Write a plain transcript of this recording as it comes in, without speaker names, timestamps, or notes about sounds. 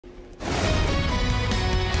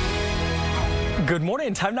Good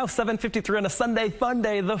morning. Time now 7:53 on a Sunday fun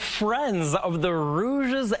day. The Friends of the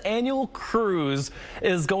Rouge's annual cruise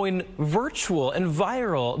is going virtual and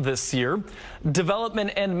viral this year.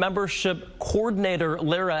 Development and membership coordinator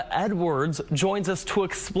Lara Edwards joins us to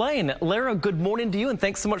explain. Lara, good morning to you, and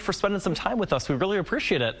thanks so much for spending some time with us. We really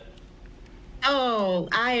appreciate it. Oh,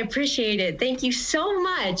 I appreciate it. Thank you so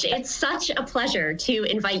much. It's such a pleasure to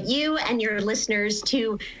invite you and your listeners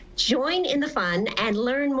to join in the fun and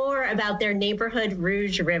learn more about their neighborhood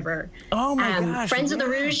Rouge River. Oh my gosh. Friends of the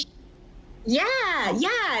Rouge. Yeah.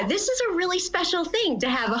 This is a really special thing to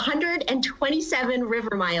have 127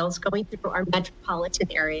 river miles going through our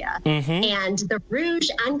metropolitan area. And the Rouge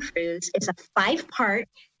UnCruise is a 5-part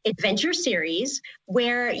adventure series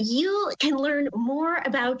where you can learn more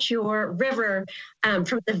about your river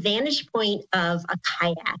from the vantage point of a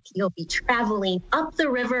kayak. You'll be traveling up the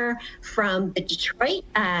river from the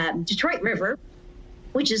Detroit River,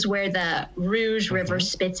 which is where the Rouge River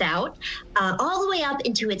spits out, all the way up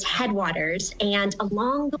into its headwaters, and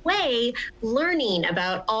along the way, learning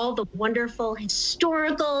about all the wonderful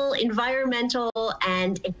historical, environmental,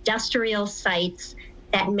 and industrial sites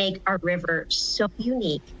that make our river so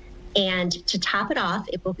unique. And to top it off,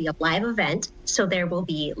 it will be a live event. So there will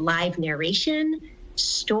be live narration,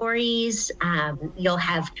 stories. You'll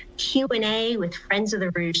have Q&A with Friends of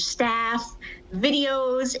the Rouge staff,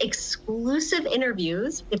 videos, exclusive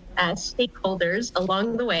interviews with stakeholders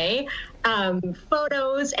along the way,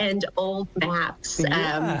 photos, and old maps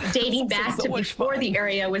dating back to before the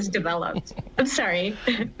area was developed. I'm sorry.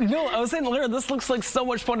 No, I was saying, Lara, this looks like so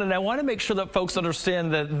much fun, and I want to make sure that folks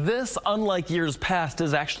understand that this, unlike years past,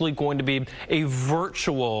 is actually going to be a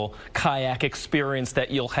virtual kayak experience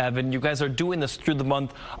that you'll have, and you guys are doing this through the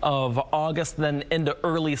month of August, then into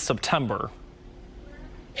early September.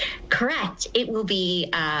 Correct. It will be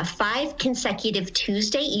 5 consecutive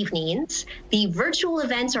Tuesday evenings. The virtual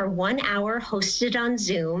events are 1 hour hosted on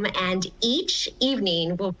Zoom, and each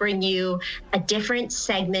evening will bring you a different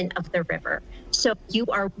segment of the river. So you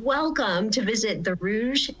are welcome to visit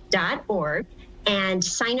therouge.org and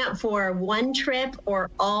sign up for one trip or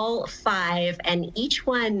all 5, and each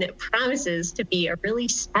one promises to be a really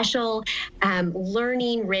special,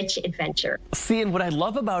 learning-rich adventure. See, and what I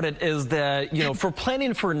love about it is that, you know, for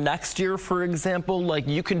planning for next year, for example, like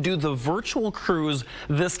you can do the virtual cruise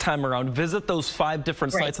this time around, visit those 5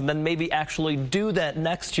 different sites, and then maybe actually do that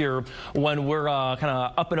next year when we're kind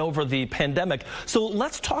of up and over the pandemic. So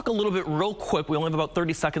let's talk a little bit real quick, we only have about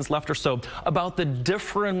 30 seconds left or so, about the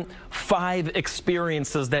different 5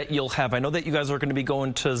 experiences that you'll have. I know that you guys are going to be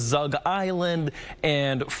going to Zug Island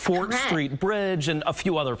and Fort Street Bridge and a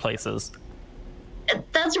few other places.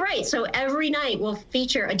 That's right. So every night will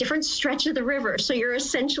feature a different stretch of the river. So you're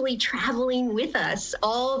essentially traveling with us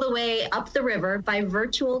all the way up the river by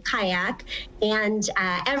virtual kayak. And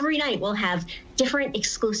every night we'll have different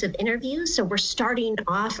exclusive interviews. So we're starting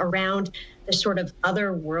off around the sort of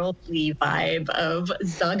otherworldly vibe of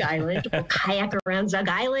Zug Island. We'll kayak around Zug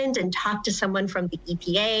Island and talk to someone from the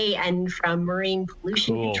EPA and from Marine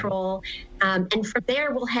Pollution Control. And from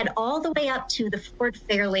there, we'll head all the way up to the Fort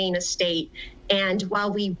Fairlane Estate. And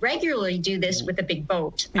while we regularly do this with a big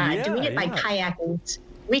boat, doing it by kayaking,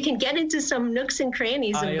 we can get into some nooks and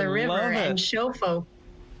crannies of the river and show folk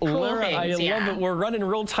cool things. I love it. We're running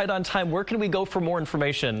real tight on time. Where can we go for more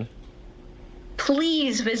information?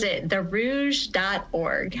 Please visit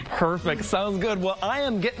therouge.org. Perfect. Sounds good. Well, I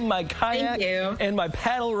am getting my kayak and my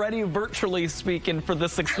paddle ready, virtually speaking, for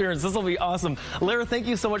this experience. This will be awesome. Lara, thank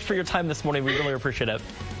you so much for your time this morning. We really appreciate it.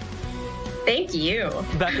 Thank you.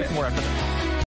 Back with more after that.